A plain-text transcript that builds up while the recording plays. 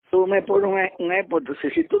tú me pones un ejemplo.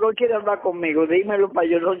 Entonces, si tú no quieres hablar conmigo, dímelo para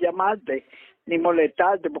yo no llamarte ni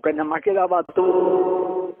molestarte, porque nada más quedaba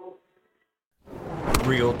tú.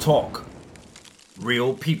 Real talk,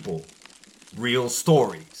 real people, real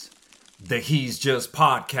stories. The He's Just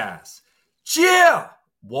podcast. Yeah!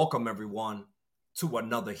 Welcome, everyone, to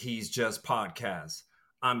another He's Just podcast.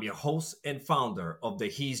 I'm your host and founder of the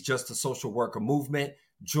He's Just a Social Worker movement,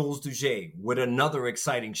 Jules Duget, with another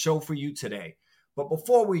exciting show for you today. But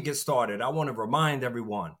before we get started, I want to remind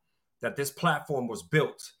everyone that this platform was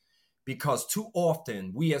built because too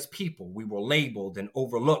often we as people, we were labeled and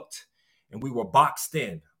overlooked and we were boxed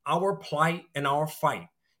in. Our plight and our fight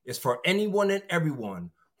is for anyone and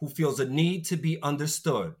everyone who feels a need to be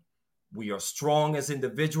understood. We are strong as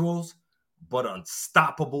individuals, but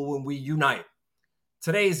unstoppable when we unite.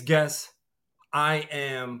 Today's guest, I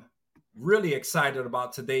am really excited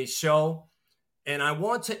about today's show, and I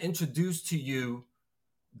want to introduce to you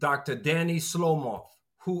Dr. Danny Slomoff,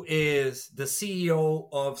 who is the CEO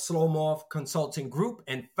of Slomoff Consulting Group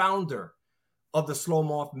and founder of the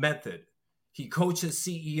Slomoff Method. He coaches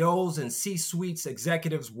CEOs and C-suites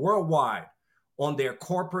executives worldwide on their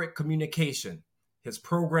corporate communication. His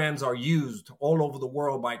programs are used all over the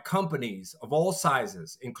world by companies of all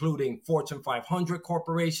sizes, including Fortune 500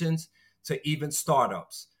 corporations to even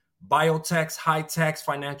startups, biotechs, high-techs,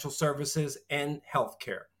 financial services, and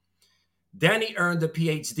healthcare. Danny earned a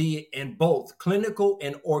PhD in both clinical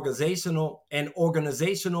and organizational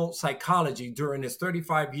psychology during his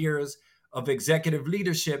 35 years of executive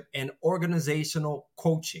leadership and organizational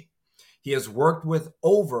coaching. He has worked with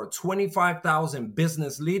over 25,000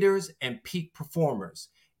 business leaders and peak performers,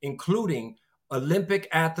 including Olympic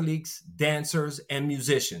athletes, dancers, and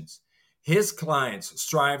musicians. His clients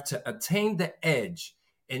strive to attain the edge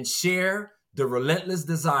and share the relentless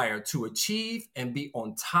desire to achieve and be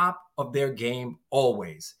on top of their game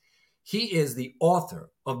always. He is the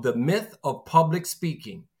author of The Myth of Public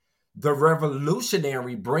Speaking, the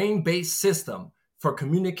revolutionary brain-based system for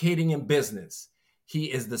communicating in business.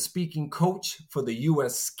 He is the speaking coach for the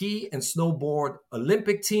U.S. ski and snowboard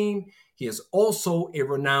Olympic team. He is also a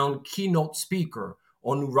renowned keynote speaker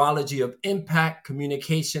on neurology of impact,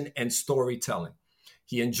 communication, and storytelling.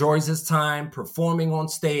 He enjoys his time performing on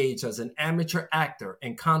stage as an amateur actor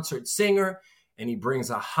and concert singer, and he brings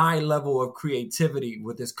a high level of creativity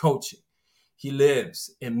with his coaching. He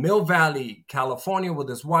lives in Mill Valley, California with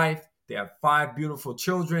his wife. They have 5 beautiful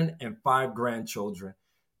children and 5 grandchildren.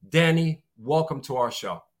 Danny, welcome to our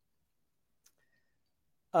show.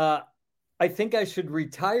 I think I should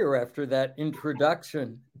retire after that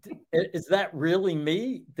introduction. Is that really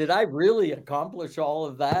me? Did I really accomplish all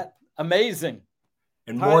of that? Amazing.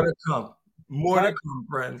 And more to come. More to come,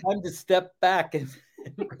 friend. Time to step back and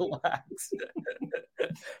relax.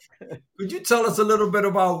 Could you tell us a little bit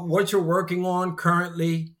about what you're working on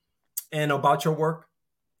currently and about your work?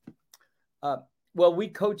 Well, we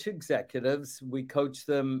coach executives. We coach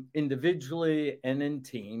them individually and in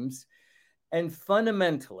teams. And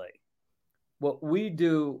fundamentally, what we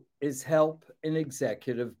do is help an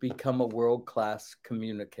executive become a world-class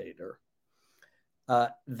communicator.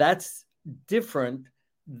 That's different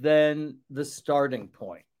than the starting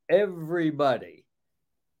point. Everybody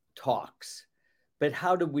talks. But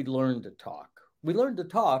how did we learn to talk? We learned to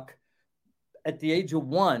talk at the age of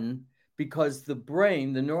 1 because the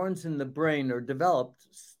brain, the neurons in the brain are developed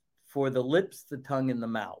for the lips, the tongue, and the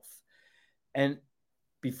mouth. And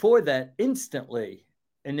before that, instantly,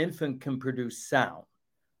 an infant can produce sound,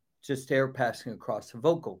 just air passing across a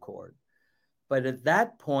vocal cord. But at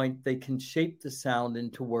that point, they can shape the sound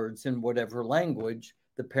into words in whatever language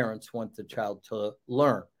the parents want the child to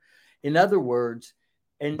learn. In other words,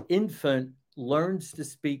 an infant learns to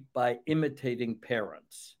speak by imitating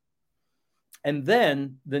parents. And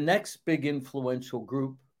then the next big influential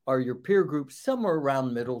group are your peer groups, somewhere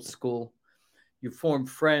around middle school. You form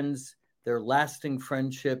friends, they're lasting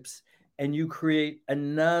friendships, and you create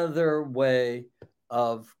another way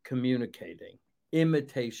of communicating,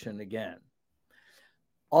 imitation again.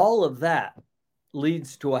 All of that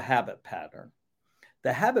leads to a habit pattern.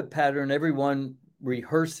 The habit pattern, everyone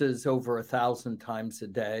rehearses over 1,000 times a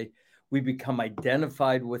day. We become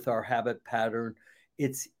identified with our habit pattern.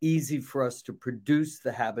 It's easy for us to produce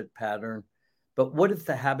the habit pattern. But what if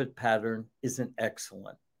the habit pattern isn't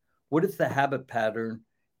excellent? What if the habit pattern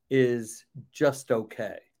is just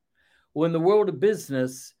okay? Well, in the world of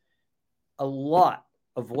business, a lot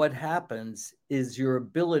of what happens is your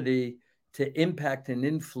ability to impact and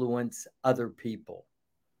influence other people.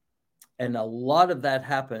 And a lot of that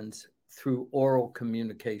happens through oral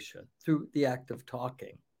communication, through the act of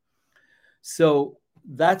talking. So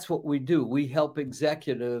that's what we do. We help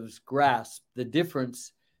executives grasp the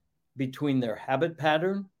difference between their habit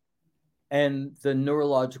pattern and the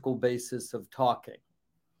neurological basis of talking.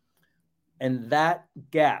 And that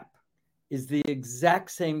gap is the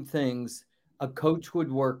exact same things a coach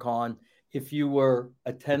would work on if you were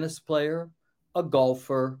a tennis player, a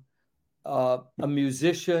golfer, a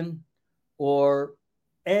musician, or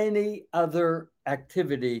any other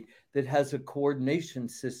activity that has a coordination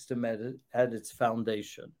system at its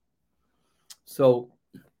foundation. So,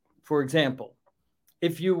 for example,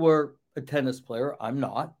 if you were a tennis player, I'm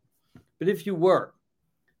not, but if you were,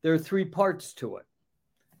 there are three parts to it.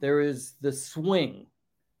 There is the swing,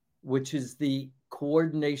 which is the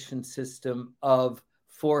coordination system of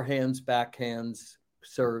forehands, backhands,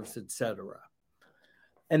 serves, etc.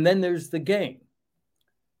 And then there's the game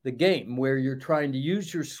where you're trying to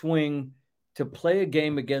use your swing to play a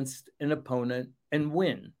game against an opponent and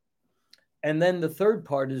win. And then the third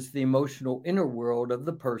part is the emotional inner world of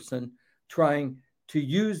the person trying to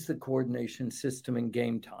use the coordination system in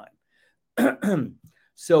game time.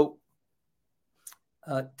 So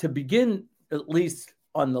to begin, at least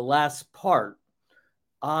on the last part,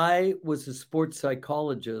 I was a sports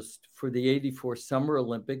psychologist for the '84 Summer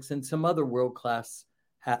Olympics and some other world-class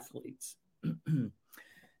athletes.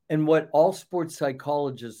 And what all sports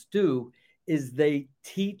psychologists do is they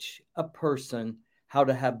teach a person how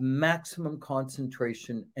to have maximum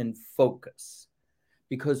concentration and focus.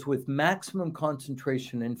 Because with maximum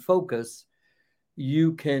concentration and focus,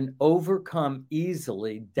 you can overcome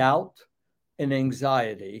easily doubt and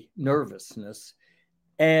anxiety, nervousness,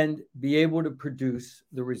 and be able to produce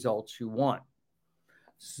the results you want.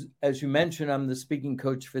 As you mentioned, I'm the speaking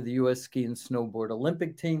coach for the U.S. Ski and Snowboard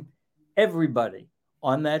Olympic team. Everybody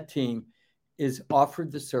on that team is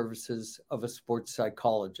offered the services of a sports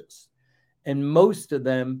psychologist. And most of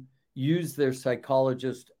them use their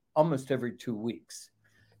psychologist almost every 2 weeks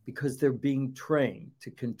because they're being trained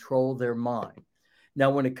to control their mind.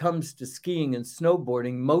 Now, when it comes to skiing and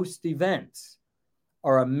snowboarding, most events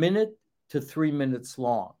are 1 minute to 3 minutes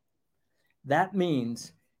long. That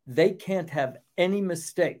means they can't have any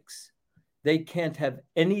mistakes. They can't have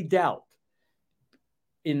any doubt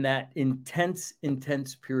in that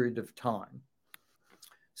intense period of time.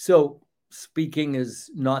 So speaking is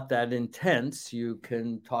not that intense. You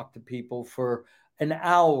can talk to people for an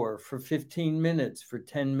hour, for 15 minutes, for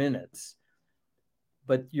 10 minutes.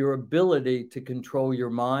 But your ability to control your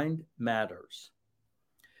mind matters.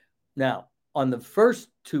 Now, on the first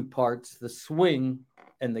two parts, the swing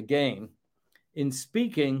and the game, in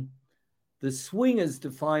speaking, the swing is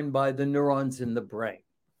defined by the neurons in the brain.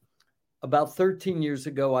 About 13 years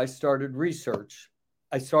ago, I started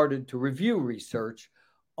to review research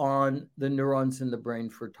on the neurons in the brain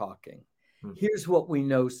for talking. Here's what we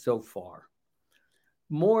know so far.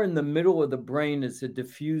 More in the middle of the brain is a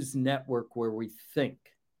diffuse network where we think.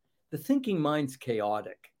 The thinking mind's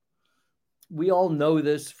chaotic. We all know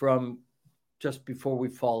this from just before we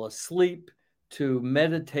fall asleep to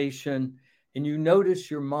meditation, and you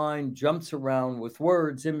notice your mind jumps around with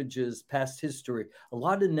words, images, past history, a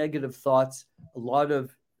lot of negative thoughts, a lot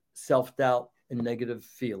of self-doubt and negative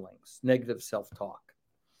feelings, negative self-talk.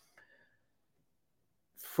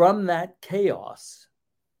 From that chaos,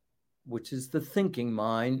 which is the thinking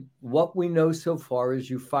mind, what we know so far is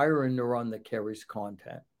you fire a neuron that carries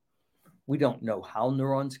content. We don't know how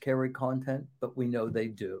neurons carry content, but we know they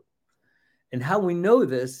do. And how we know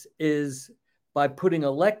this is by putting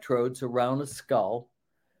electrodes around a skull,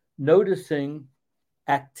 noticing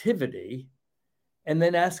activity, and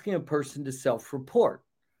then asking a person to self-report.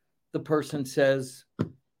 The person says,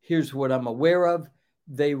 here's what I'm aware of.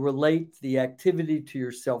 They relate the activity to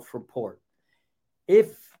your self-report.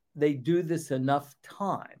 If they do this enough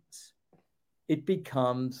times, it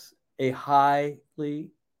becomes a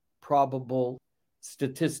highly probable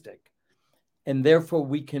statistic. And therefore,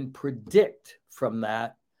 we can predict from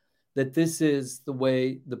that this is the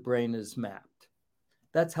way the brain is mapped.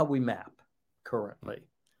 That's how we map currently.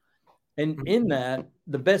 And in that,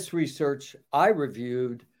 the best research I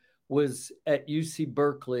reviewed was at UC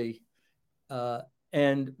Berkeley.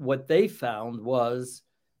 And what they found was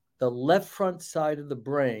the left front side of the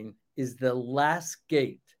brain is the last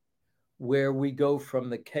gate where we go from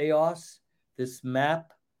the chaos, this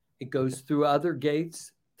map, it goes through other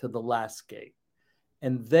gates to the last gate.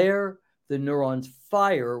 And there, the neurons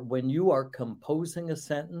fire when you are composing a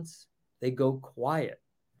sentence, they go quiet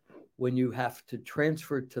when you have to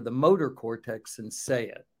transfer it to the motor cortex and say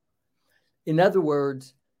it. In other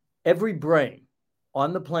words, every brain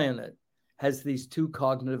on the planet has these two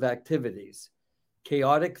cognitive activities: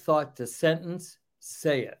 chaotic thought to sentence,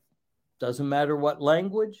 say it. Doesn't matter what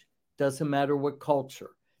language, doesn't matter what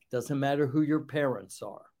culture, doesn't matter who your parents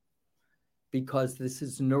are, because this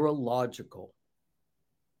is neurological.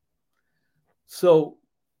 So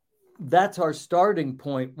that's our starting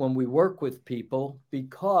point when we work with people,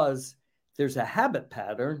 because there's a habit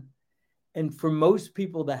pattern. And for most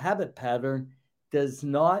people, the habit pattern does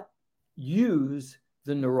not use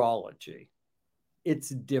the neurology. It's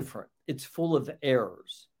different. It's full of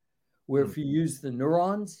errors. Where if you use the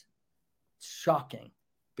neurons, it's shocking,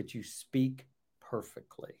 but you speak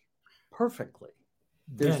perfectly. Perfectly.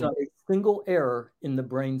 There's not a single error in the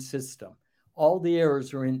brain system. All the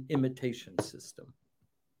errors are in imitation system.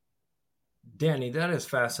 Danny, that is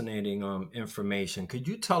fascinating information. Could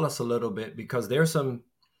you tell us a little bit, because there's some,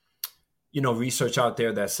 research out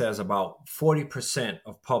there that says about 40%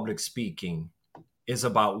 of public speaking is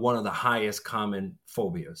about one of the highest common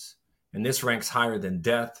phobias. And this ranks higher than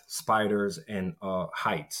death, spiders, and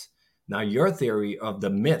heights. Now, your theory of the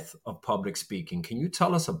myth of public speaking, can you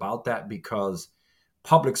tell us about that? Because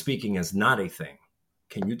public speaking is not a thing.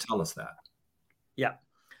 Can you tell us that? Yeah.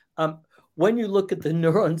 When you look at the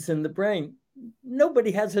neurons in the brain,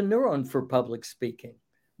 nobody has a neuron for public speaking.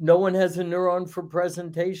 No one has a neuron for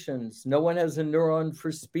presentations. No one has a neuron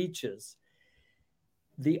for speeches.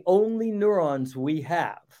 The only neurons we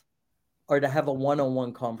have are to have a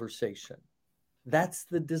one-on-one conversation. That's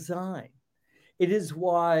the design. It is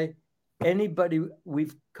why anybody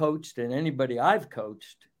we've coached and anybody I've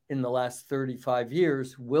coached in the last 35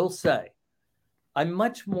 years will say, I'm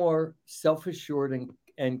much more self-assured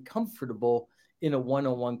and comfortable in a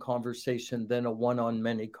one-on-one conversation than a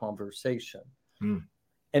one-on-many conversation.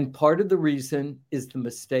 And part of the reason is the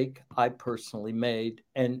mistake I personally made,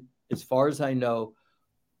 and as far as I know,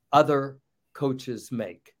 other coaches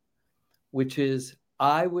make, which is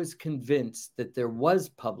I was convinced that there was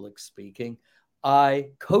public speaking.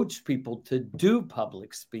 I coach people to do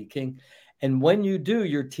public speaking. And when you do,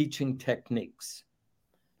 you're teaching techniques.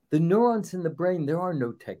 The neurons in the brain, there are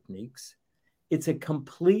no techniques. It's a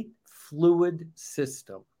complete fluid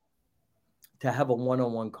system to have a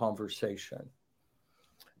one-on-one conversation.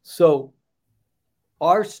 So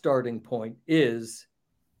our starting point is,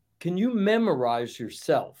 can you memorize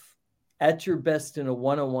yourself at your best in a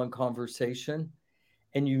one-on-one conversation,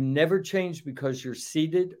 and you never change because you're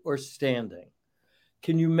seated or standing?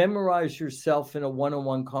 Can you memorize yourself in a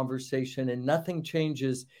one-on-one conversation and nothing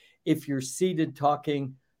changes if you're seated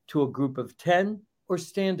talking to a group of 10 or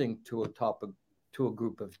standing to a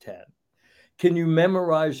group of 10? Can you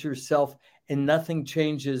memorize yourself and nothing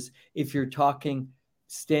changes if you're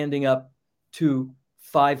standing up to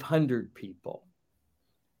 500 people?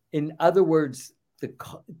 In other words, the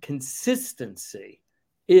consistency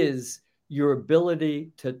is your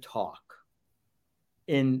ability to talk.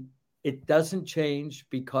 And it doesn't change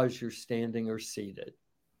because you're standing or seated.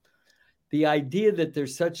 The idea that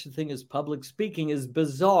there's such a thing as public speaking is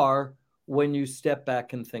bizarre when you step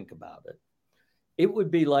back and think about it. It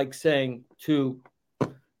would be like saying to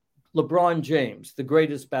LeBron James, the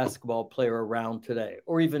greatest basketball player around today,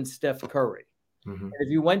 or even Steph Curry. Mm-hmm. If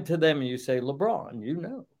you went to them and you say,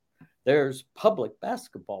 LeBron, there's public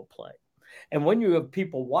basketball play. And when you have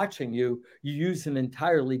people watching you, you use an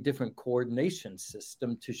entirely different coordination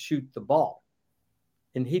system to shoot the ball.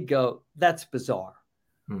 And he'd go, that's bizarre.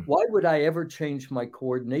 Why would I ever change my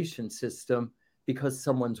coordination system because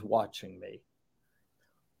someone's watching me?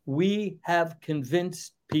 We have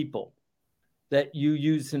convinced people that you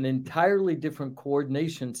use an entirely different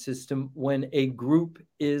coordination system when a group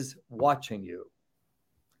is watching you.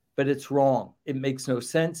 But it's wrong. It makes no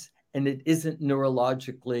sense, and it isn't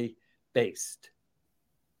neurologically based.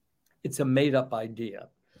 It's a made-up idea.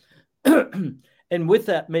 And with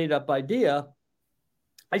that made-up idea,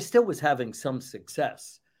 I still was having some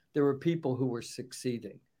success. There were people who were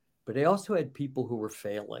succeeding, but I also had people who were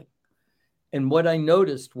failing. And what I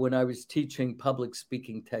noticed when I was teaching public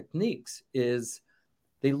speaking techniques is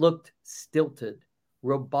they looked stilted,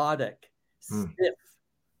 robotic, stiff.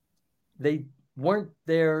 They weren't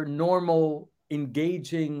their normal,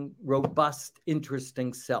 engaging, robust,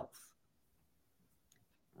 interesting self.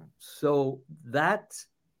 So that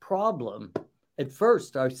problem, at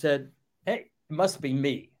first I said, hey, it must be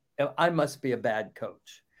me. I must be a bad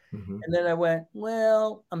coach. Mm-hmm. And then I went,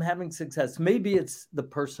 well, I'm having success. Maybe it's the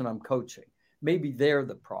person I'm coaching. Maybe they're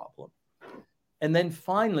the problem. And then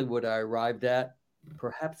finally what I arrived at,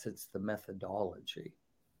 perhaps it's the methodology.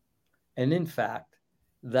 And in fact,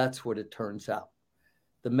 that's what it turns out.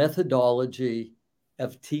 The methodology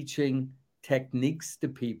of teaching techniques to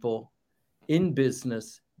people in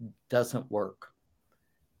business doesn't work.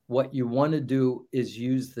 what you want to do is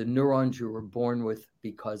use the neurons you were born with,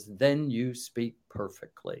 because then you speak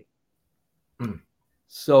perfectly.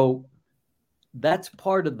 So that's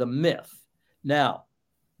part of the myth. Now,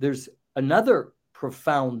 there's another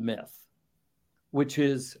profound myth, which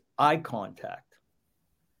is eye contact.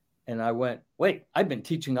 And I went, wait, I've been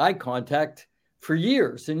teaching eye contact for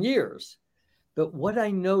years and years. But what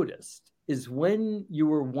I noticed is when you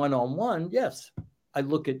were one-on-one, yes, I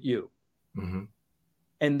look at you. Mm-hmm.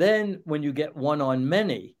 And then when you get one on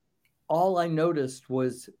many, all I noticed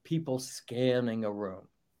was people scanning a room.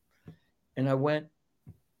 And I went,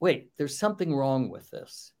 wait, there's something wrong with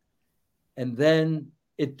this. And then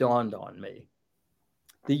it dawned on me.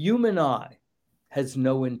 The human eye has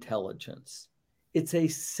no intelligence. It's a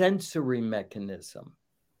sensory mechanism.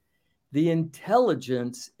 The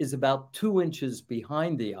intelligence is about 2 inches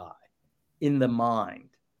behind the eye in the mind.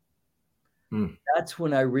 That's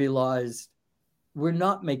when I realized we're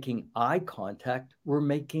not making eye contact, we're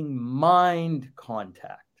making mind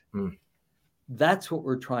contact. That's what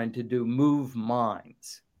we're trying to do, move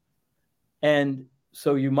minds. And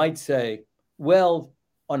so you might say, well,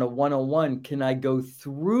 on a one-on-one, can I go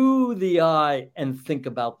through the eye and think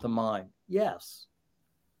about the mind? Yes.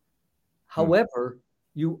 However,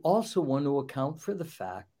 you also want to account for the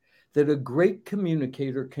fact that a great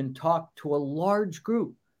communicator can talk to a large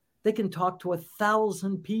group. They can talk to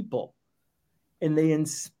 1,000 people, and they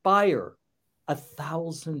inspire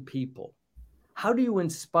 1,000 people. How do you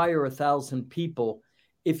inspire 1,000 people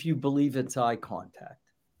if you believe it's eye contact?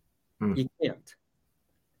 You can't.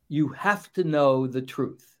 You have to know the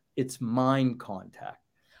truth. It's mind contact.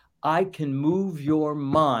 I can move your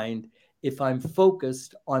mind if I'm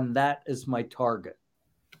focused on that as my target.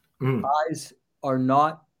 Eyes are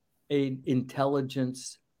not an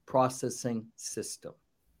intelligence processing system.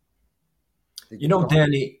 You know,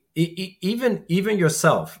 Danny, even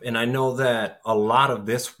yourself, and I know that a lot of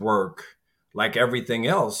this work, like everything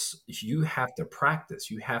else, you have to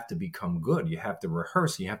practice. You have to become good. You have to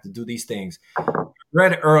rehearse. You have to do these things.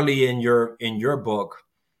 Read early in your book,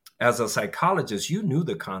 as a psychologist, you knew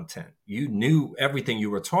the content. You knew everything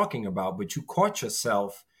you were talking about, but you caught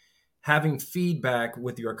yourself having feedback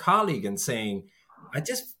with your colleague and saying,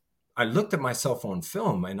 I looked at myself on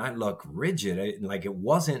film and I look rigid, like it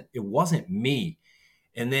wasn't me.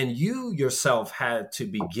 And then you yourself had to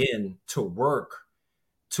begin to work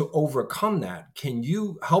to overcome that. Can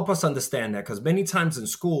you help us understand that? Because many times in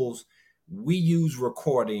schools, we use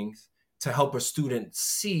recordings to help a student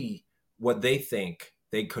see what they think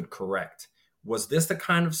they could correct. Was this the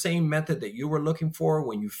kind of same method that you were looking for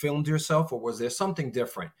when you filmed yourself, or was there something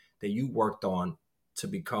different that you worked on to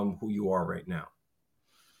become who you are right now?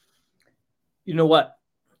 You know what?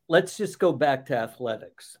 Let's just go back to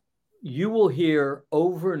athletics. You will hear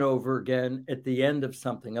over and over again at the end of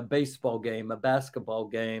something, a baseball game, a basketball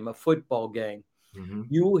game, a football game,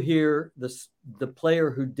 you will hear the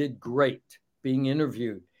player who did great being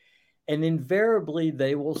interviewed. And invariably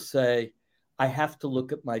they will say, I have to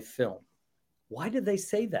look at my film. Why do they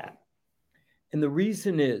say that? And the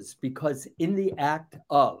reason is because in the act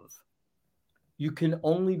of, you can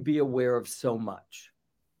only be aware of so much.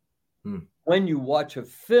 When you watch a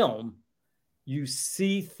film, you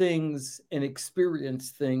see things and experience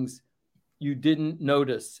things you didn't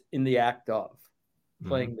notice in the act of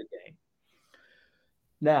playing the game.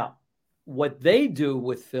 Now, what they do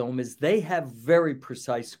with film is they have very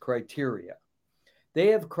precise criteria. They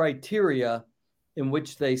have criteria in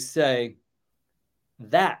which they say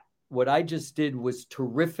that what I just did was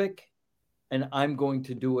terrific and I'm going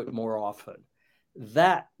to do it more often.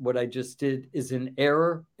 That what I just did is an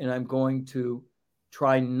error and I'm going to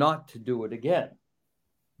try not to do it again.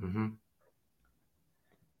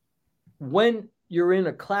 When you're in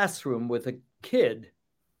a classroom with a kid,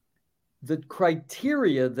 the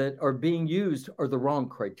criteria that are being used are the wrong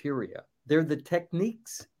criteria. They're the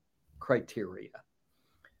techniques criteria,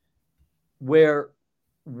 where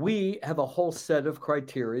we have a whole set of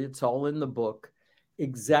criteria. It's all in the book,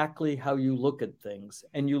 exactly how you look at things.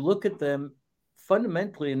 And you look at them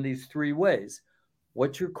fundamentally in these 3 ways.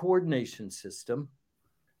 What's your coordination system?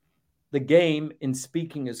 The game in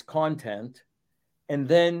speaking is content. And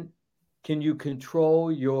then can you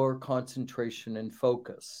control your concentration and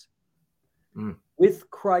focus? With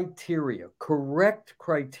criteria, correct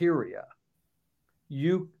criteria,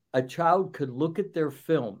 a child could look at their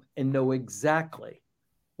film and know exactly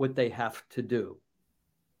what they have to do.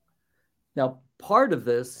 Now, part of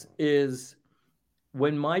this is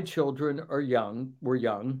when my children were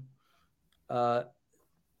young,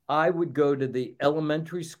 I would go to the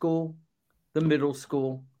elementary school, the middle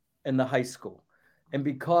school, and the high school. And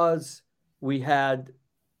because we had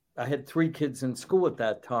I had 3 kids in school at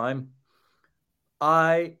that time.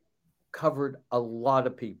 I covered a lot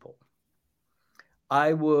of people.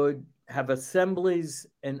 I would have assemblies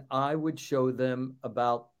and I would show them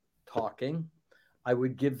about talking. I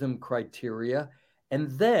would give them criteria.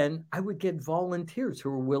 And then I would get volunteers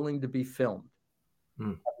who were willing to be filmed.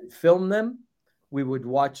 I would film them. We would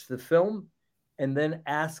watch the film and then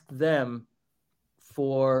ask them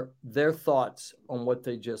for their thoughts on what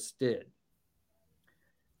they just did.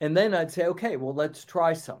 And then I'd say, okay, well, let's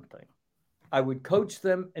try something. I would coach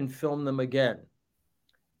them and film them again.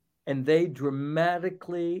 And they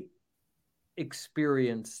dramatically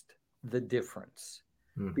experienced the difference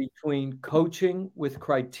between coaching with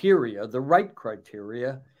criteria, the right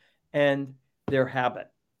criteria, and their habit.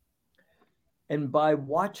 And by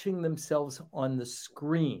watching themselves on the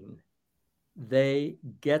screen, they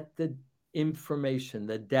get the information,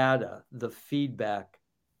 the data, the feedback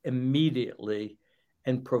immediately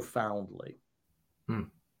and profoundly.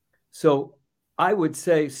 So I would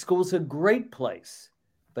say school's a great place,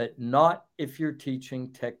 but not if you're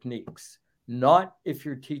teaching techniques, not if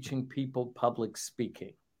you're teaching people public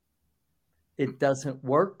speaking. It doesn't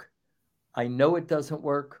work. I know it doesn't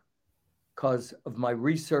work because of my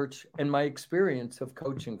research and my experience of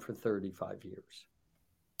coaching for 35 years.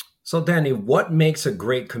 So, Danny, what makes a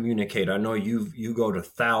great communicator? I know you go to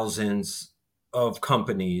thousands of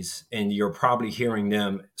companies and you're probably hearing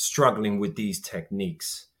them struggling with these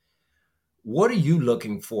techniques. What are you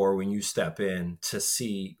looking for when you step in to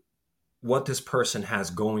see what this person has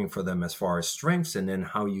going for them as far as strengths, and then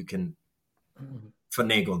how you can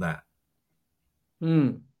finagle that?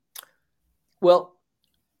 Well,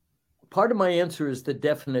 part of my answer is the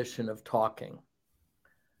definition of talking.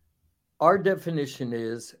 Our definition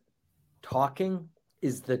is talking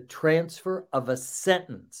is the transfer of a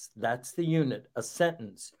sentence, that's the unit, a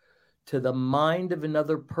sentence, to the mind of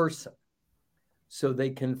another person so they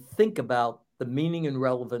can think about the meaning and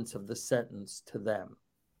relevance of the sentence to them.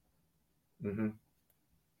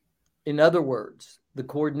 In other words, the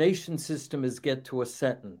coordination system is get to a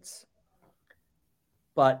sentence,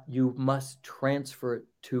 but you must transfer it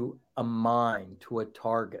to a mind, to a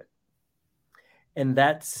target. And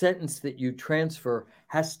that sentence that you transfer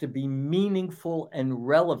has to be meaningful and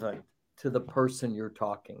relevant to the person you're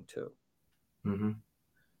talking to.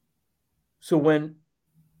 So when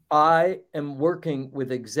I am working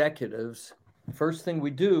with executives, first thing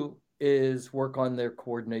we do is work on their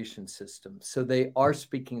coordination system. So they are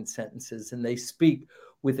speaking in sentences and they speak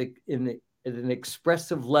with at an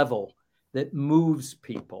expressive level that moves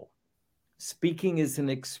people. Speaking is an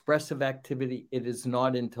expressive activity. It is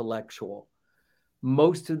not intellectual.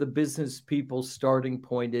 Most of the business people's starting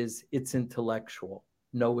point is it's intellectual.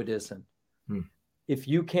 No, it isn't. If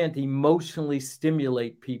you can't emotionally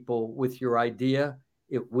stimulate people with your idea,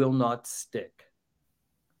 it will not stick.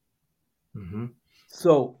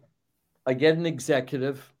 So I get an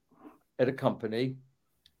executive at a company,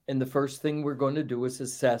 and the first thing we're going to do is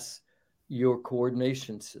assess your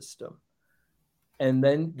coordination system and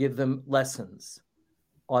then give them lessons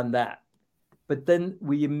on that. But then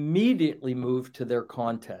we immediately move to their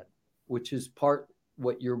content, which is part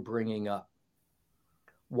what you're bringing up.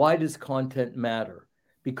 Why does content matter?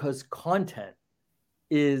 Because content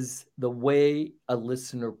is the way a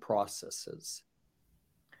listener processes.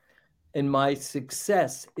 And my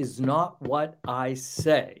success is not what I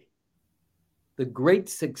say. The great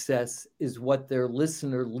success is what their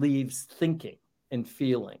listener leaves thinking and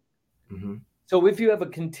feeling. So if you have a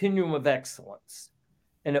continuum of excellence,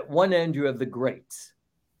 and at one end you have the greats,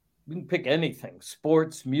 you can pick anything,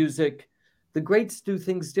 sports, music. The greats do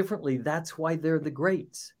things differently. That's why they're the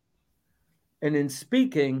greats. And in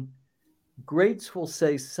speaking, greats will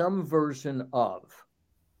say some version of,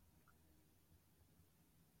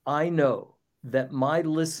 I know that my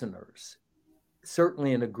listeners,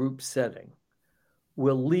 certainly in a group setting,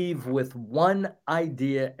 will leave with one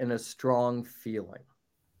idea and a strong feeling.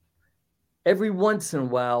 Every once in a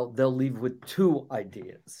while, they'll leave with 2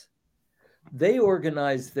 ideas. They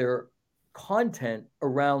organize their content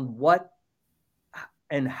around what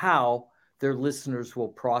and how their listeners will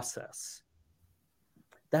process.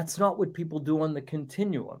 That's not what people do on the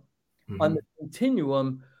continuum. On the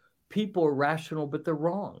continuum, people are rational, but they're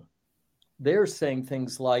wrong. They're saying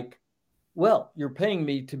things like, well, you're paying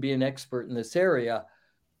me to be an expert in this area.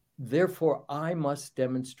 Therefore, I must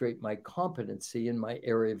demonstrate my competency in my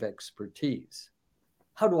area of expertise.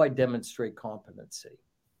 How do I demonstrate competency?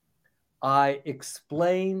 I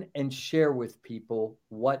explain and share with people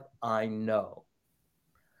what I know.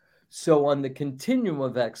 So on the continuum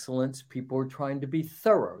of excellence, people are trying to be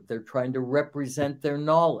thorough. They're trying to represent their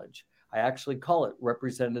knowledge. I actually call it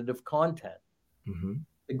representative content. Mm-hmm.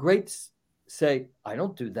 The greats say, I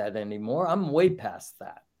don't do that anymore. I'm way past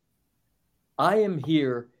that. I am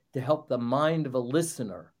here to help the mind of a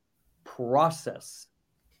listener process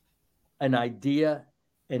an idea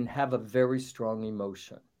and have a very strong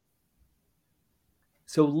emotion.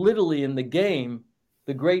 So literally in the game,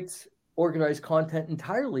 the greats organize content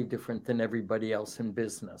entirely different than everybody else in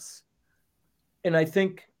business. And I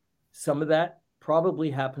think some of that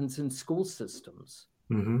probably happens in school systems,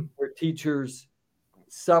 Mm-hmm. where teachers,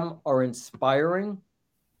 some are inspiring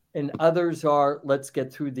and others are, let's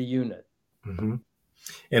get through the unit. Mm-hmm.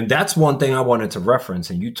 And that's one thing I wanted to reference.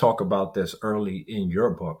 And you talk about this early in your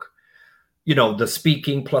book. You know, the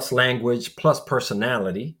speaking plus language plus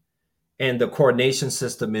personality and the coordination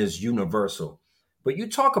system is universal. But you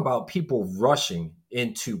talk about people rushing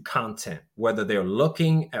into content, whether they're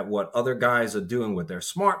looking at what other guys are doing with their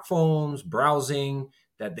smartphones, browsing,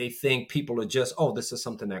 that they think people are just, oh, this is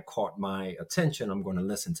something that caught my attention. I'm going to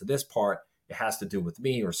listen to this part. It has to do with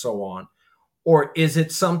me or so on. Or is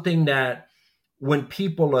it something that when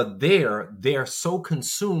people are there, they're so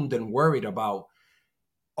consumed and worried about,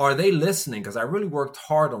 are they listening? Because I really worked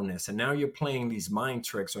hard on this. And now you're playing these mind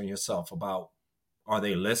tricks on yourself about, are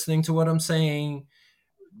they listening to what I'm saying?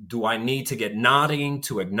 Do I need to get nodding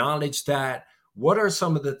to acknowledge that? What are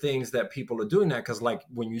some of the things that people are doing that? Because like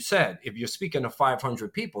when you said, if you're speaking to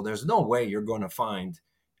 500 people, there's no way you're going to find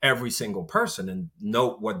every single person and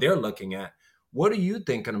note what they're looking at. What are you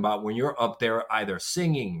thinking about when you're up there either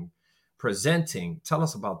singing, presenting? Tell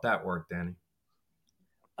us about that work, Danny.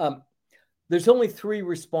 There's only 3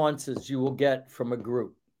 responses you will get from a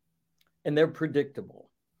group, and they're predictable.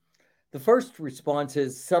 The first response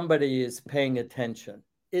is somebody is paying attention.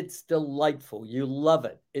 It's delightful. You love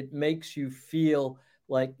it. It makes you feel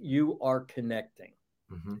like you are connecting.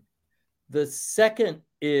 Mm-hmm. The second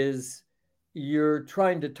is you're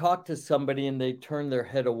trying to talk to somebody and they turn their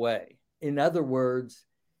head away. In other words,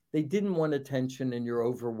 they didn't want attention and you're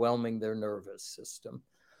overwhelming their nervous system.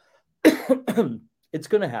 It's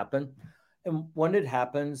going to happen. And when it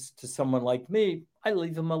happens to someone like me, I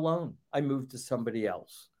leave them alone. I move to somebody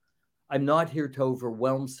else. I'm not here to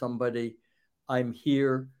overwhelm somebody. I'm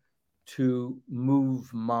here to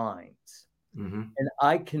move minds. Mm-hmm. And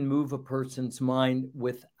I can move a person's mind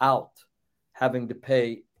without having to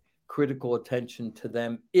pay critical attention to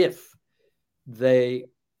them if they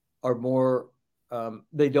are more,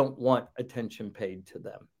 they don't want attention paid to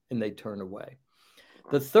them and they turn away.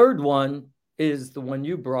 The third one is the one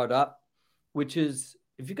you brought up, which is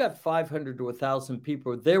if you got 500 to 1,000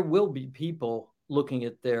 people, there will be people looking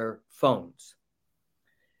at their phones.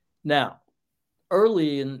 Now,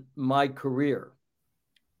 early in my career,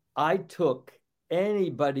 I took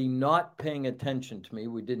anybody not paying attention to me.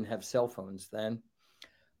 We didn't have cell phones then.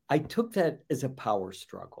 I took that as a power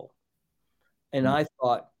struggle. And I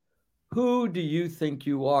thought, who do you think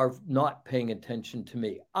you are not paying attention to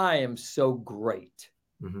me? I am so great.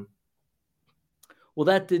 Mm-hmm. Well,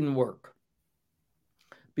 that didn't work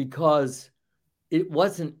because it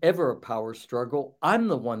wasn't ever a power struggle. I'm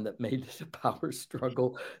the one that made it a power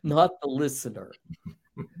struggle, not the listener.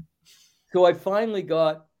 So I finally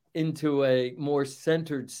got into a more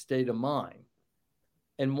centered state of mind.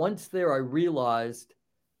 And once there, I realized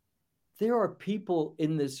there are people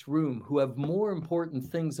in this room who have more important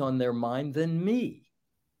things on their mind than me.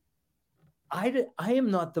 I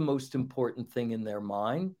am not the most important thing in their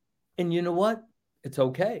mind. And you know what? It's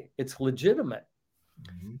okay. It's legitimate.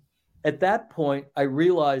 Mm-hmm. At that point, I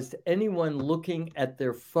realized anyone looking at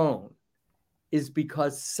their phone is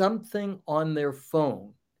because something on their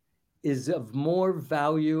phone is of more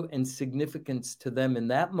value and significance to them in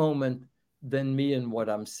that moment than me and what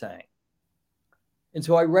I'm saying. And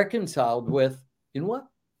so I reconciled with, you know what?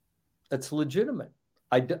 That's legitimate.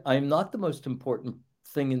 I'm not the most important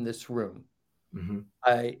thing in this room. Mm-hmm.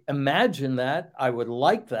 I imagine that, I would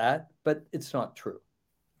like that, but it's not true.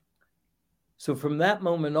 So from that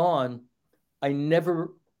moment on, I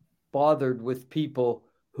never bothered with people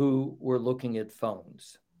who were looking at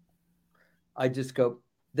phones. I just go,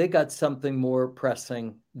 they got something more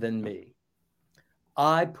pressing than me.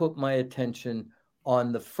 I put my attention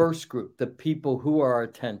on the first group, the people who are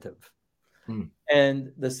attentive.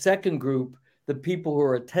 And the second group, the people who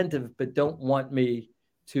are attentive but don't want me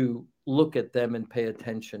to look at them and pay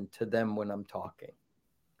attention to them when I'm talking.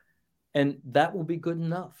 And that will be good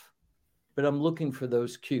enough. But I'm looking for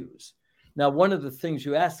those cues. Now, one of the things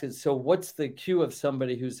you ask is, so what's the cue of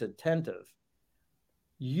somebody who's attentive?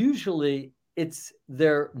 Usually it's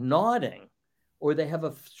they're nodding or they have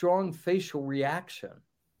a strong facial reaction.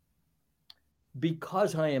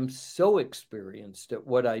 because I am so experienced at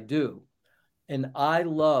what I do, and I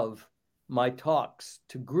love my talks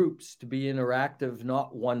to groups to be interactive,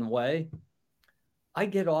 not one way, I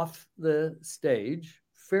get off the stage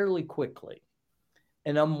fairly quickly.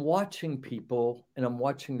 And I'm watching people and I'm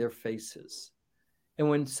watching their faces. And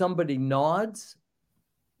when somebody nods,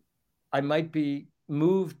 I might be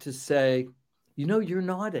moved to say, you're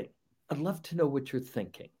nodding. I'd love to know what you're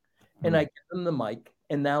thinking. And I give them the mic,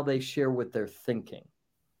 and now they share what they're thinking.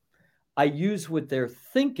 I use what they're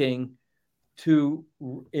thinking to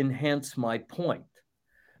enhance my point.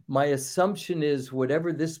 My assumption is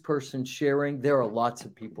whatever this person's sharing, there are lots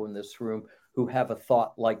of people in this room who have a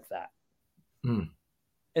thought like that.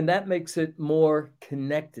 And that makes it more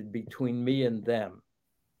connected between me and them.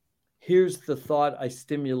 Here's the thought I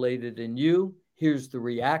stimulated in you. Here's the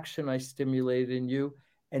reaction I stimulated in you.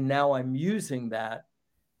 And now I'm using that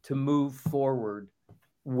to move forward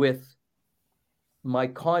with my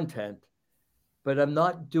content, but I'm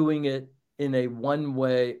not doing it in a one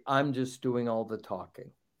way, I'm just doing all the talking.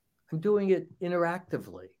 I'm doing it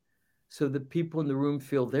interactively so that people in the room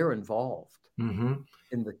feel they're involved in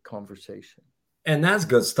the conversation. And that's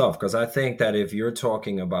good stuff, because I think that if you're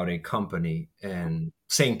talking about a company and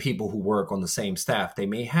same people who work on the same staff, they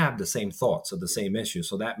may have the same thoughts or the same issues.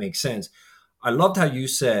 So that makes sense. I loved how you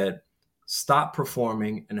said, stop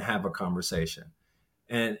performing and have a conversation.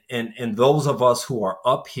 And those of us who are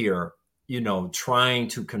up here, trying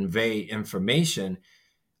to convey information,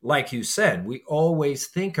 like you said, we always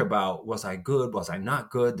think about, was I good? Was I not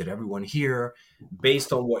good? Did everyone hear?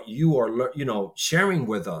 Based on what you are, sharing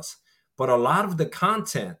with us. But a lot of the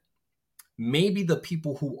content, maybe the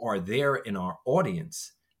people who are there in our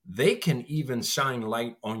audience, they can even shine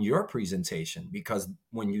light on your presentation, because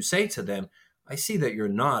when you say to them, I see that you're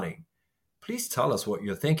nodding, please tell us what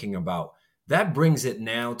you're thinking about. That brings it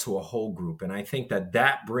now to a whole group. And I think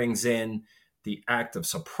that brings in the act of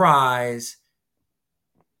surprise.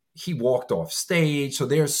 He walked off stage. So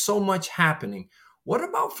there's so much happening. What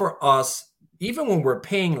about for us, even when we're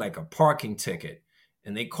paying like a parking ticket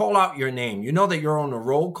and they call out your name, you know that you're on a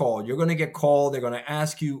roll call, you're going to get called. They're going to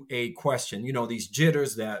ask you a question, these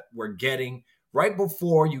jitters that we're getting right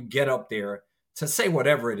before you get up there to say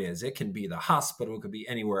whatever it is. It can be the hospital, it could be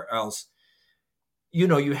anywhere else. You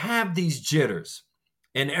have these jitters,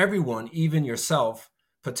 and everyone, even yourself,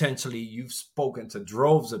 potentially you've spoken to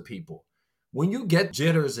droves of people. When you get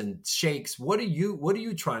jitters and shakes, what are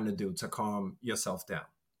you trying to do to calm yourself down?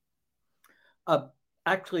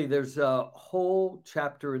 Actually, there's a whole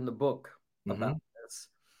chapter in the book about this,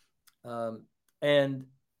 and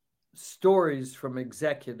stories from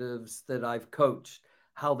executives that I've coached,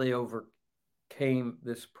 how they overcame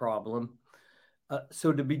this problem.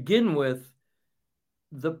 So to begin with,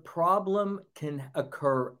 the problem can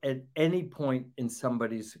occur at any point in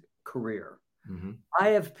somebody's career. I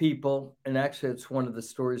have people, and actually it's one of the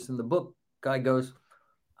stories in the book, guy goes,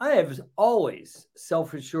 I have always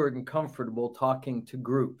self-assured and comfortable talking to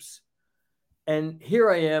groups. And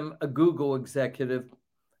here I am, a Google executive.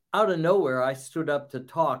 Out of nowhere, I stood up to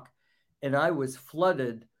talk, and I was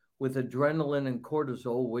flooded with adrenaline and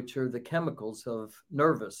cortisol, which are the chemicals of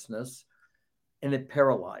nervousness, and it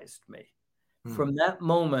paralyzed me. From that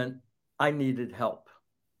moment, I needed help.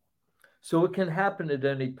 So it can happen at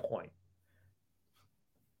any point.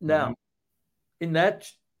 Now, in that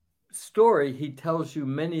story, he tells you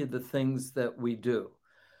many of the things that we do.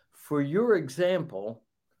 For your example,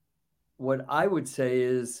 what I would say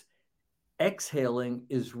is exhaling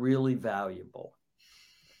is really valuable.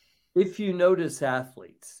 If you notice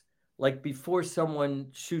athletes, like before someone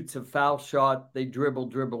shoots a foul shot, they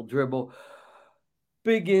dribble,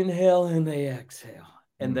 big inhale and they exhale,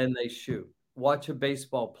 and then they shoot. Watch a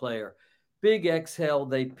baseball player, big exhale,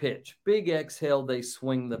 they pitch, big exhale, they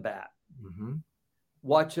swing the bat.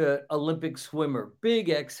 Watch an Olympic swimmer, big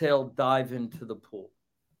exhale, dive into the pool.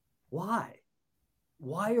 Why?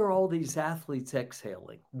 Why are all these athletes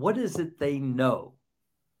exhaling? What is it they know?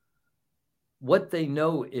 What they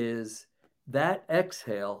know is that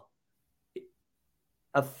exhale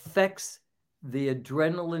affects the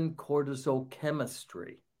adrenaline cortisol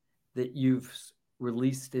chemistry that you've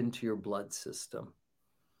released into your blood system.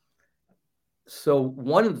 So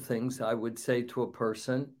one of the things I would say to a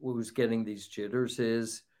person who's getting these jitters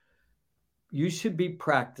is you should be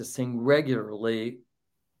practicing regularly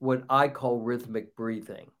what I call rhythmic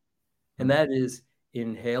breathing. And that is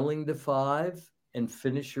inhaling to 5 and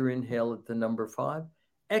finish your inhale at the number 5,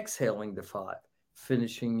 exhaling to 5,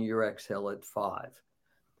 finishing your exhale at 5.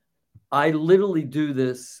 I literally do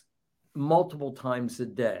this multiple times a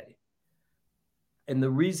day. And the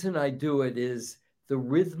reason I do it is the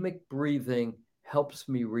rhythmic breathing helps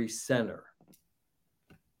me recenter.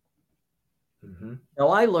 Mm-hmm. Now,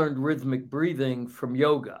 I learned rhythmic breathing from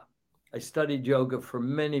yoga. I studied yoga for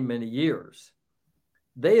many, many years.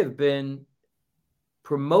 They have been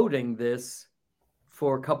promoting this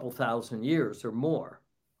for a couple thousand years or more.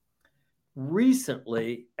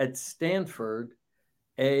 Recently at Stanford,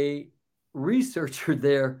 a researcher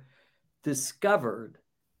there discovered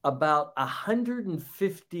about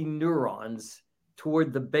 150 neurons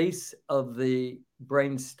toward the base of the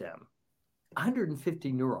brainstem.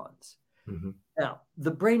 150 neurons. Mm-hmm. Now,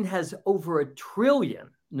 the brain has over 1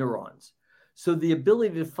 trillion neurons. So the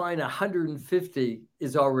ability to find 150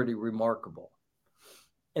 is already remarkable.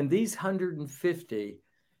 And these 150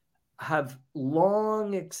 have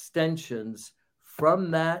long extensions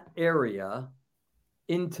from that area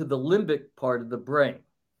into the limbic part of the brain.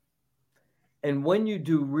 And when you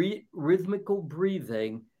do rhythmical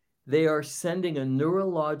breathing, they are sending a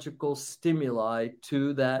neurological stimuli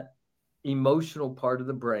to that emotional part of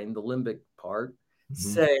the brain, the limbic part,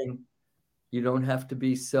 saying, you don't have to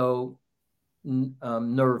be so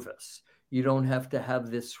nervous. You don't have to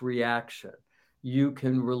have this reaction. You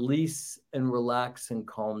can release and relax and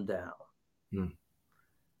calm down.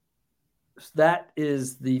 That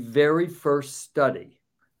is the very first study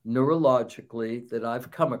neurologically that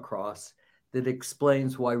I've come across that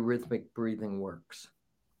explains why rhythmic breathing works.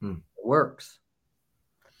 It works.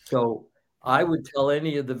 So I would tell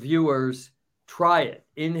any of the viewers, try it.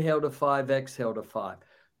 Inhale to 5, exhale to 5.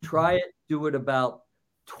 Try it, do it about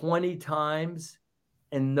 20 times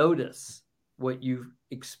and notice what you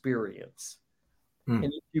experience. And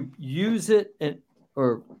if you use it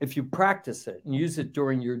or if you practice it and use it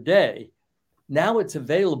during your day, now it's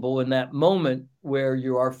available in that moment where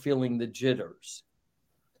you are feeling the jitters.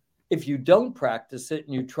 If you don't practice it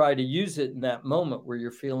and you try to use it in that moment where you're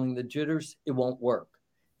feeling the jitters, it won't work.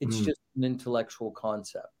 It's just an intellectual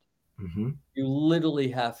concept. You literally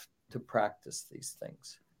have to practice these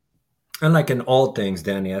things. And like in all things,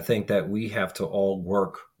 Danny, I think that we have to all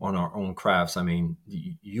work on our own crafts. I mean,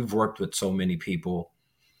 you've worked with so many people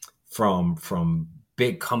from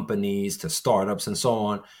big companies to startups and so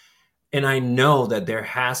on. And I know that there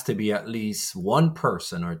has to be at least one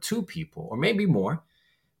person or two people, or maybe more,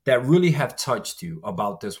 that really have touched you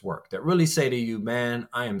about this work, that really say to you, man,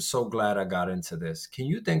 I am so glad I got into this. Can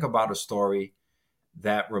you think about a story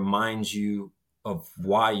that reminds you of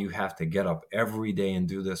why you have to get up every day and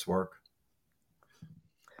do this work?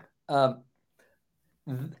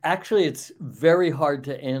 Actually, it's very hard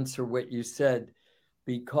to answer what you said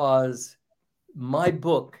because my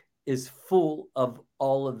book is full of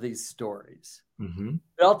all of these stories.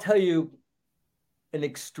 But I'll tell you an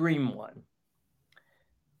extreme one.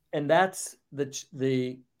 And that's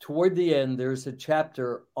the toward the end, there's a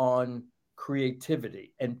chapter on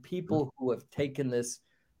creativity and people who have taken this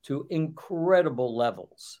to incredible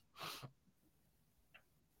levels.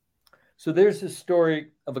 So there's a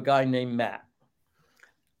story of a guy named Matt.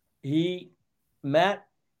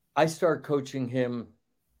 I started coaching him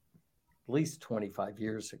at least 25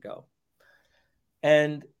 years ago.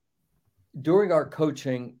 And during our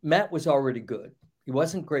coaching, Matt was already good. He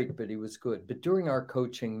wasn't great, but he was good. But during our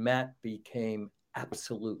coaching, Matt became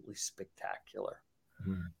absolutely spectacular.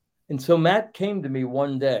 And so Matt came to me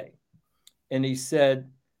one day and he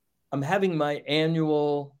said, I'm having my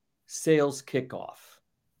annual sales kickoff.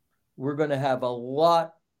 We're going to have a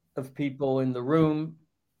lot of people in the room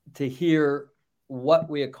to hear what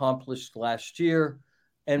we accomplished last year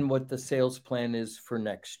and what the sales plan is for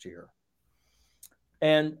next year.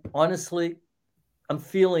 And honestly, I'm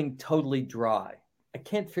feeling totally dry. I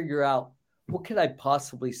can't figure out what could I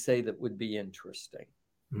possibly say that would be interesting.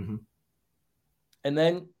 And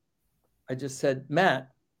then I just said, Matt,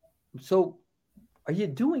 so are you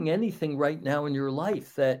doing anything right now in your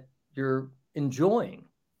life that you're enjoying?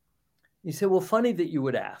 He said, well, funny that you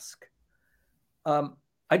would ask.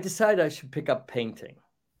 I decided I should pick up painting.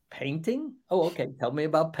 Painting? Oh, okay. Tell me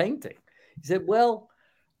about painting. He said, well,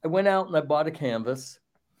 I went out and I bought a canvas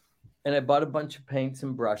and I bought a bunch of paints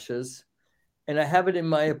and brushes and I have it in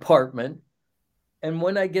my apartment. And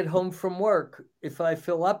when I get home from work, if I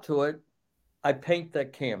feel up to it, I paint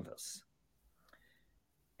that canvas.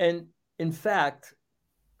 And in fact,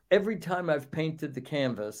 every time I've painted the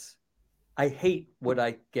canvas, I hate what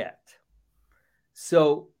I get.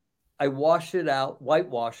 So I wash it out,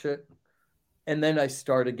 whitewash it, and then I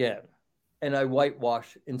start again. And I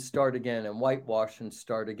whitewash and start again and whitewash and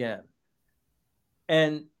start again.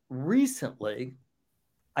 And recently,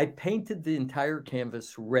 I painted the entire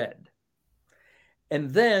canvas red. And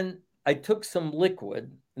then I took some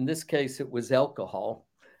liquid, in this case, it was alcohol,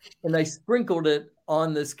 And I sprinkled it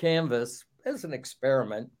on this canvas as an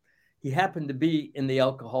experiment. He happened to be in the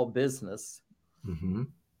alcohol business. Mm-hmm.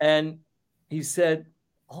 And he said,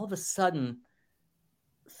 all of a sudden,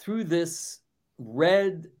 through this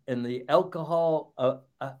red and the alcohol,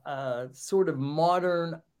 sort of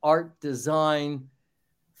modern art design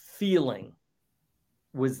feeling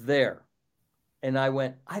was there. And I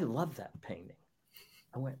went, I love that painting.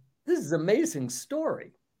 I went, this is an amazing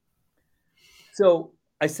story. So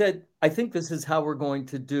I said, I think this is how we're going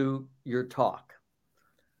to do your talk.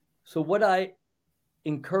 So what I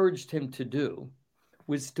encouraged him to do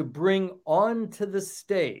was to bring onto the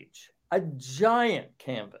stage a giant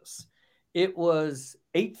canvas. It was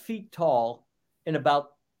 8 feet tall and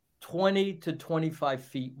about 20 to 25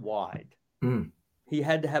 feet wide. Mm. He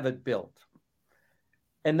had to have it built.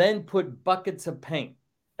 And then put buckets of paint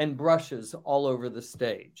and brushes all over the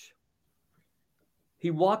stage.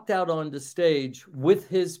 He walked out on the stage with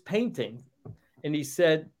his painting and he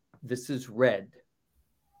said, this is red.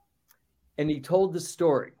 And he told the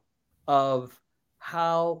story of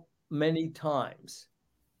how many times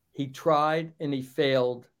he tried and he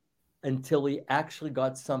failed until he actually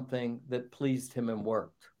got something that pleased him and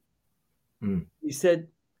worked. Mm. He said,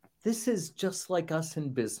 this is just like us in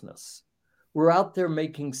business. We're out there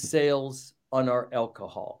making sales on our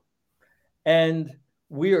alcohol. And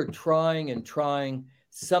we are trying and trying.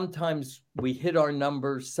 Sometimes we hit our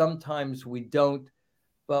numbers, sometimes we don't.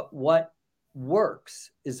 But what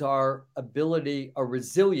works is our ability, our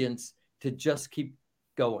resilience to just keep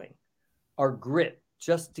going, our grit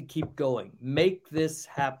just to keep going, make this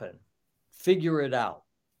happen, figure it out.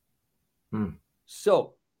 Mm.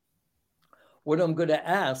 So what I'm going to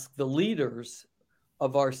ask the leaders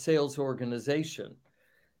of our sales organization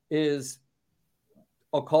is,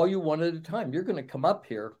 I'll call you one at a time. You're going to come up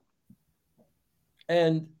here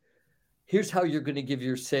and here's how you're going to give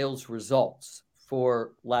your sales results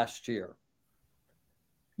for last year.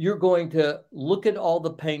 You're going to look at all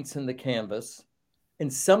the paints in the canvas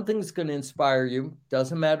and something's going to inspire you.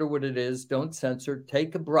 Doesn't matter what it is. Don't censor.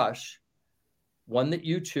 Take a brush, one that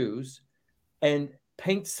you choose, and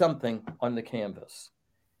paint something on the canvas.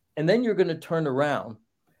 And then you're going to turn around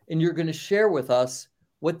and you're going to share with us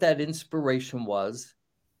what that inspiration was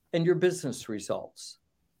and your business results.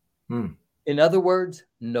 Mm. In other words,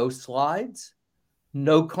 no slides,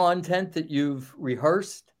 no content that you've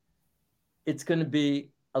rehearsed. It's going to be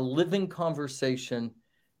a living conversation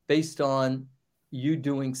based on you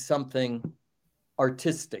doing something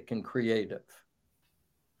artistic and creative.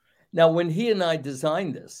 Now, when he and I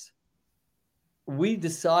designed this, we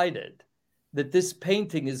decided that this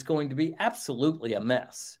painting is going to be absolutely a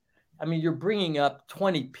mess. I mean, you're bringing up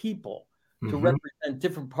 20 people to represent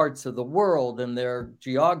different parts of the world and their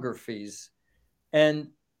geographies, and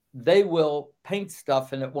they will paint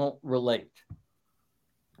stuff and it won't relate.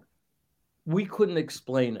 We couldn't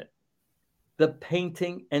explain it. The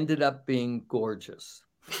painting ended up being gorgeous.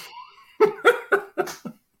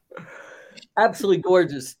 Absolutely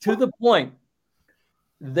gorgeous, to the point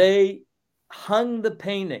they hung the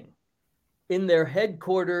painting in their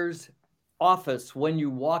headquarters office when you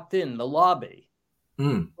walked in the lobby.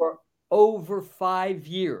 For over 5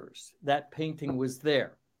 years, that painting was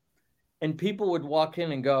there. And people would walk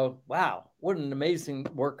in and go, wow, what an amazing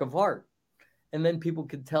work of art. And then people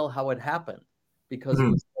could tell how it happened because it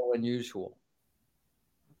was so unusual.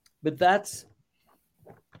 But that's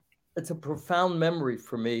a profound memory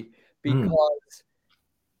for me because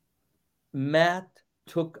Matt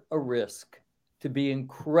took a risk to be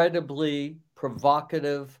incredibly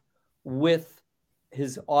provocative with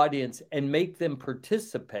his audience and make them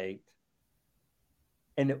participate.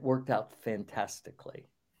 And it worked out fantastically.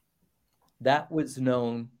 That was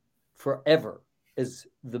known forever as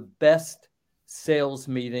the best sales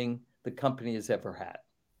meeting the company has ever had.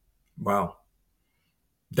 Wow.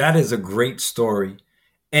 That is a great story.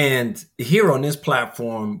 And here on this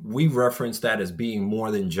platform, we reference that as being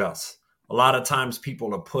more than just. A lot of times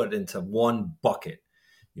people are put into one bucket.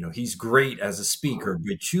 You know, he's great as a speaker,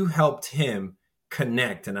 but you helped him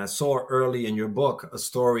connect. And I saw early in your book a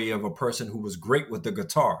story of a person who was great with the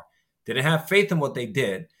guitar, didn't have faith in what they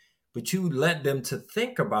did, but you led them to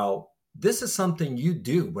think about this is something you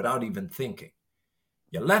do without even thinking.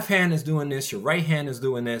 Your left hand is doing this, your right hand is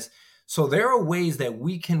doing this. So there are ways that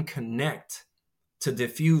we can connect to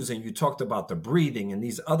diffuse. And you talked about the breathing and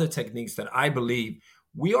these other techniques that I believe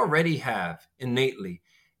we already have innately.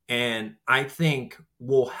 And I think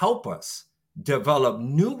will help us develop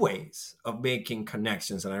new ways of making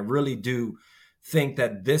connections. And I really do think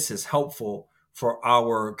that this is helpful for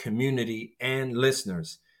our community and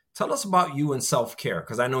listeners. Tell us about you and self-care,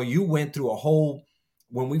 because I know you went through a whole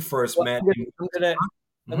when we first Well, met.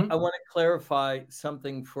 I want to clarify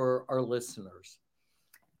something for our listeners.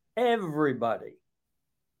 Everybody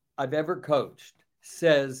I've ever coached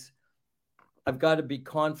says, I've got to be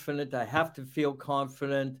confident. I have to feel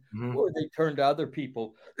confident. Or they turn to other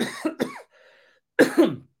people.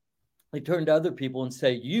 They turn to other people and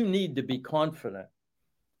say, you need to be confident.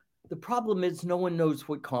 The problem is no one knows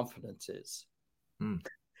what confidence is.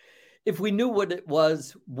 If we knew what it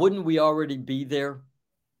was, wouldn't we already be there?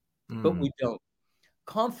 But we don't.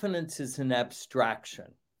 Confidence is an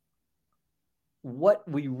abstraction. What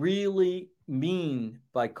we really mean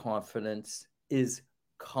by confidence is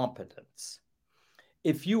competence.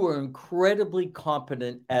 If you are incredibly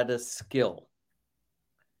competent at a skill,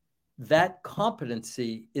 that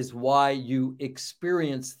competency is why you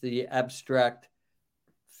experience the abstract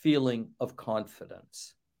feeling of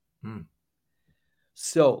confidence.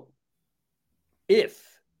 So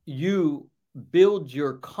if you build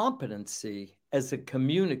your competency as a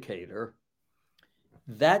communicator,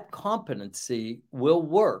 that competency will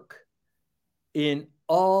work in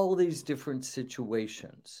all these different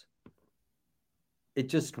situations. It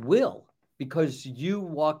just will, because you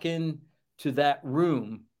walk into that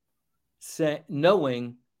room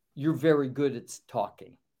knowing you're very good at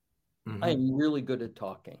talking. I am really good at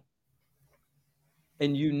talking.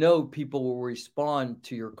 And you know people will respond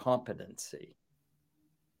to your competency.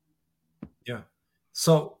 Yeah.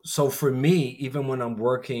 So for me, even when I'm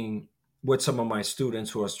working with some of my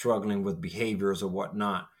students who are struggling with behaviors or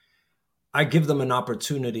whatnot, I give them an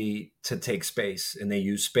opportunity to take space, and they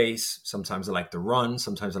use space. Sometimes I like to run.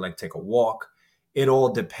 Sometimes I like to take a walk. It all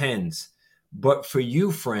depends. But for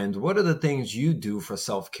you, friend, what are the things you do for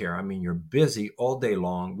self-care? I mean, you're busy all day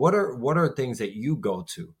long. What are things that you go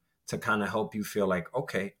to kind of help you feel like,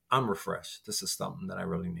 okay, I'm refreshed. This is something that I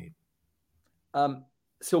really need.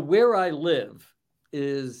 So where I live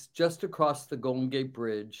is just across the Golden Gate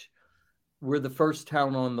Bridge. We're the first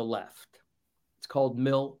town on the left. It's called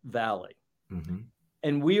Mill Valley.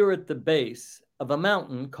 And we are at the base of a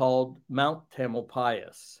mountain called Mount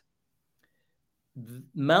Tamalpais.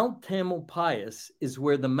 Mount Tamalpais is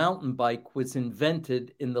where the mountain bike was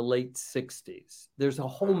invented in the late 60s. There's a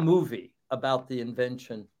whole movie about the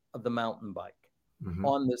invention of the mountain bike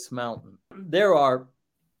on this mountain. There are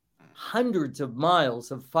hundreds of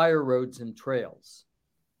miles of fire roads and trails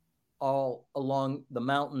all along the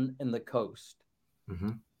mountain and the coast.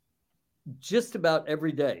 Just about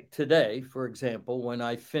every day. Today, for example, when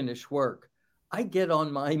I finish work, I get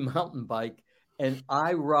on my mountain bike and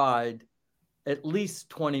I ride at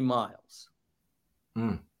least 20 miles.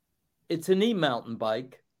 It's an e-mountain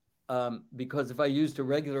bike because if I used a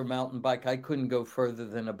regular mountain bike, I couldn't go further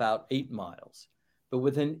than about 8 miles. But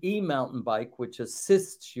with an e-mountain bike, which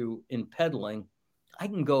assists you in pedaling, I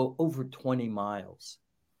can go over 20 miles.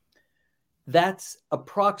 That's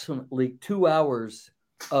approximately 2 hours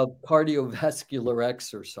of cardiovascular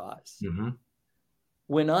exercise.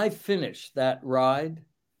 When I finish that ride,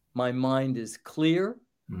 my mind is clear.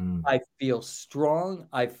 I feel strong.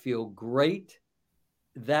 I feel great.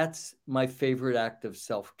 That's my favorite act of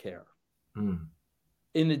self-care.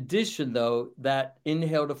 In addition, though, that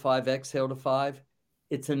inhale to 5, exhale to 5,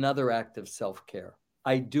 it's another act of self-care.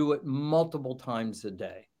 I do it multiple times a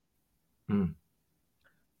day. And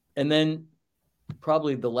then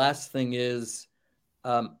probably the last thing is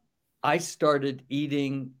I started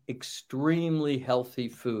eating extremely healthy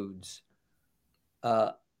foods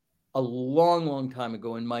a long, long time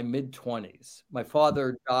ago in my mid-20s. My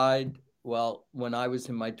father died, when I was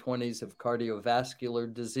in my 20s of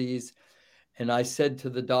cardiovascular disease. And I said to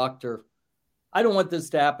the doctor, I don't want this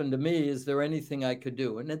to happen to me. Is there anything I could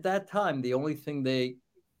do? And at that time, the only thing they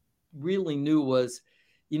really knew was,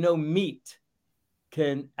 meat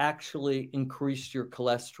can actually increase your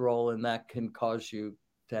cholesterol, and that can cause you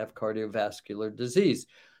to have cardiovascular disease.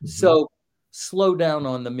 So slow down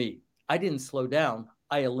on the meat. I didn't slow down.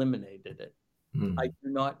 I eliminated it. I do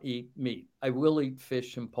not eat meat. I will eat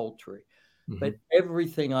fish and poultry, but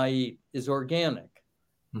everything I eat is organic.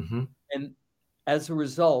 And as a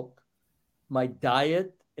result, my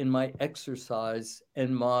diet and my exercise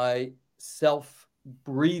and my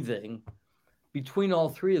self-breathing, between all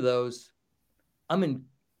three of those, I'm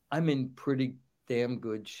in pretty damn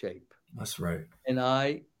good shape. That's right. And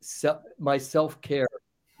my self-care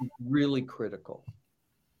is really critical.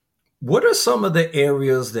 What are some of the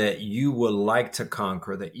areas that you would like to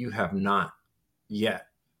conquer that you have not yet?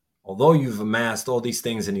 Although you've amassed all these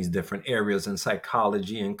things in these different areas in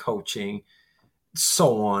psychology and coaching,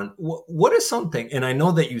 so on. What is something, and I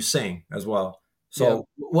know that you sing as well. So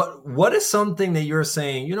what is something that you're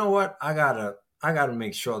saying, you know what, I gotta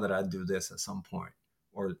make sure that I do this at some point?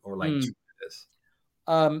 or like to this?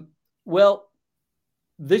 Well,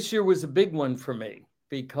 this year was a big one for me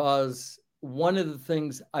because one of the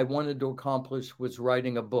things I wanted to accomplish was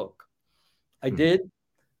writing a book. I did.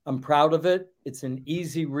 I'm proud of it. It's an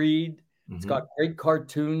easy read. It's got great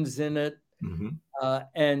cartoons in it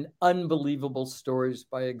and unbelievable stories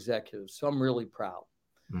by executives. So I'm really proud.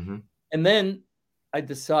 And then I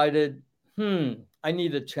decided, I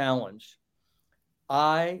need a challenge.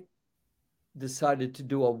 I decided to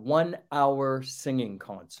do a 1-hour singing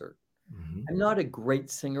concert. I'm not a great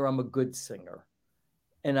singer. I'm a good singer.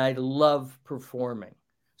 And I love performing.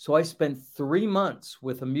 So I spent 3 months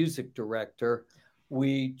with a music director.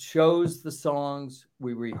 We chose the songs.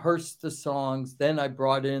 We rehearsed the songs. Then I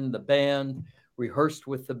brought in the band, rehearsed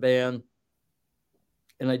with the band,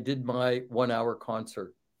 and I did my 1-hour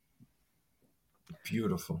concert.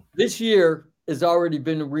 Beautiful. This year has already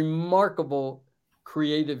been a remarkable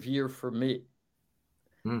creative year for me.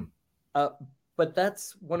 But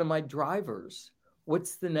that's one of my drivers.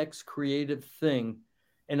 What's the next creative thing?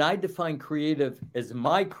 And I define creative as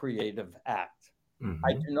my creative act.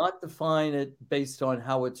 I do not define it based on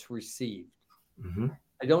how it's received.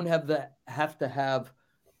 I don't have to have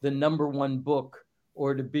the #1 book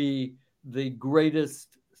or to be the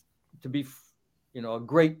greatest, to be, a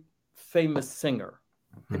great famous singer.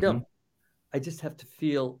 I don't. I just have to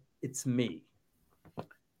feel it's me.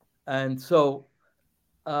 And so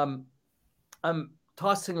I'm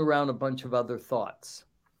tossing around a bunch of other thoughts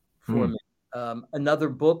for me. Another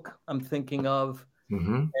book I'm thinking of,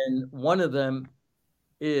 and one of them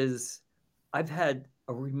is I've had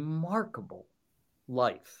a remarkable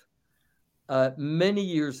life. Many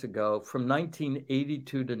years ago, from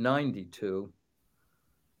 1982 to 92,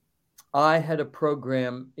 I had a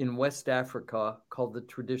program in West Africa called the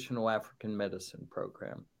Traditional African Medicine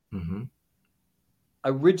Program.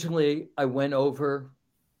 Originally, I went over,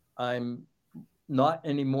 I'm not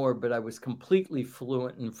anymore, but I was completely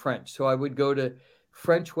fluent in French. So I would go to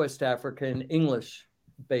French West Africa and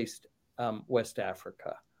English-based West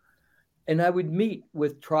Africa. And I would meet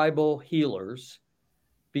with tribal healers,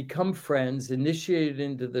 become friends, initiated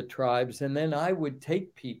into the tribes, and then I would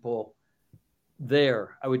take people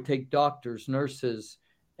there. I would take doctors, nurses,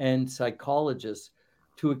 and psychologists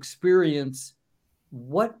to experience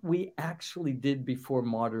what we actually did before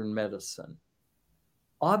modern medicine.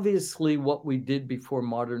 Obviously, what we did before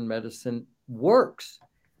modern medicine works,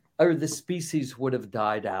 or the species would have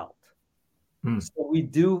died out. So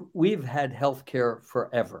we've had healthcare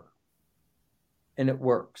forever, and it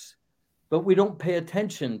works. But we don't pay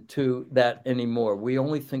attention to that anymore. We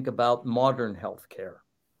only think about modern healthcare.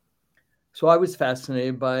 So I was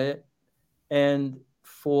fascinated by it. And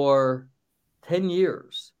for 10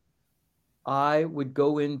 years, I would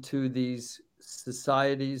go into these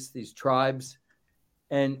societies, these tribes,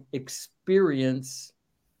 and experience,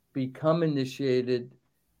 become initiated.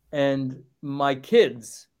 And my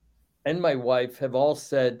kids and my wife have all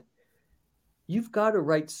said, you've got to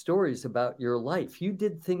write stories about your life. You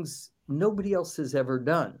did things nobody else has ever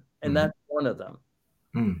done. And that's one of them.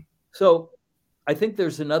 So I think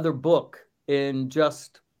there's another book in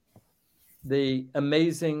just the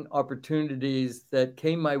amazing opportunities that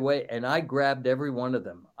came my way, and I grabbed every one of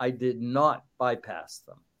them. I did not bypass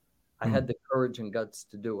them. I had the courage and guts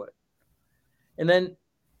to do it. And then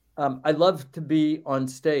I love to be on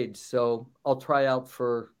stage, so I'll try out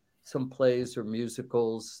for some plays or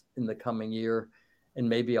musicals in the coming year, and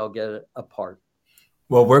maybe I'll get a part.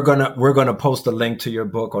 Well, we're gonna post a link to your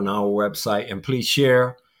book on our website, and please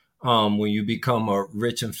share when you become a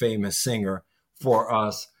rich and famous singer for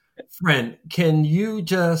us. Friend, can you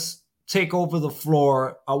just take over the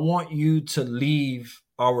floor? I want you to leave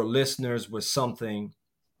our listeners with something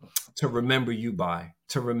to remember you by,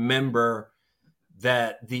 to remember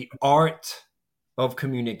that the art of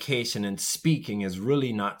communication and speaking is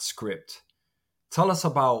really not script. Tell us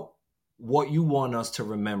about what you want us to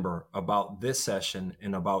remember about this session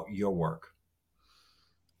and about your work.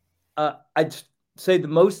 I'd say the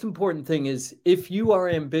most important thing is if you are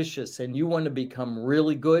ambitious and you want to become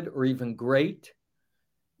really good or even great,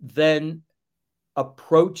 then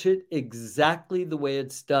approach it exactly the way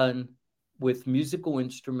it's done with musical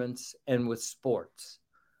instruments and with sports.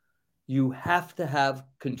 You have to have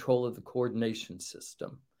control of the coordination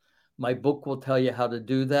system. My book will tell you how to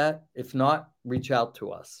do that. If not, reach out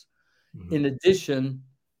to us. In addition,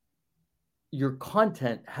 your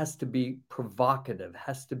content has to be provocative,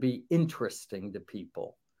 has to be interesting to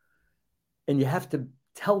people. And you have to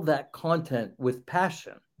tell that content with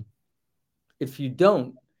passion. If you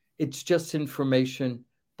don't, it's just information,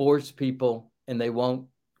 bores people, and they won't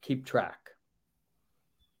keep track.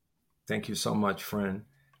 Thank you so much, friend.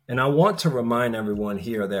 And I want to remind everyone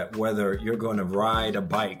here that whether you're going to ride a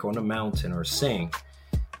bike on a mountain or sing,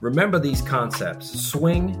 remember these concepts: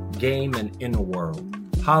 swing, game, and inner world.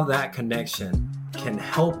 How that connection can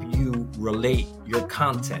help you relate your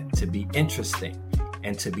content to be interesting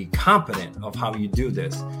and to be competent of how you do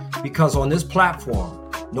this. Because on this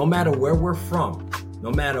platform, no matter where we're from,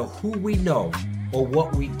 no matter who we know or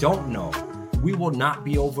what we don't know, we will not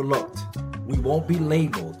be overlooked. We won't be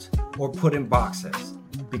labeled or put in boxes,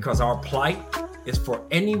 because our plight is for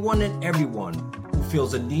anyone and everyone who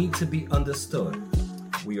feels a need to be understood.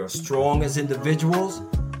 We are strong as individuals,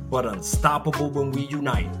 but unstoppable when we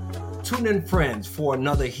unite. Tune in, friends, for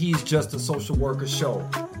another He's Just a Social Worker show,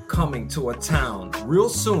 coming to a town real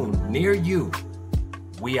soon near you.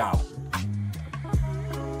 We out.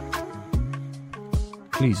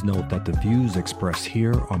 Please note that the views expressed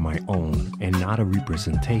here are my own and not a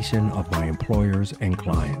representation of my employers and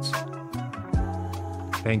clients.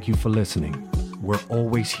 Thank you for listening. We're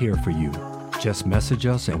always here for you. Just message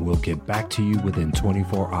us and we'll get back to you within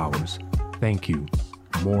 24 hours. Thank you.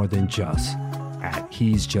 More than just at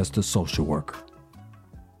He's Just a Social Worker.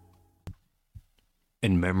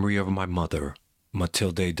 In memory of my mother,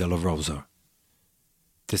 Matilde de la Rosa.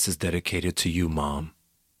 This is dedicated to you, Mom.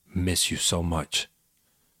 Miss you so much.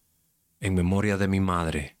 En memoria de mi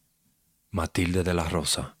madre, Matilde de la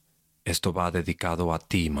Rosa. Esto va dedicado a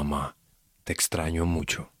ti, mamá. Te extraño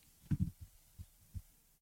mucho.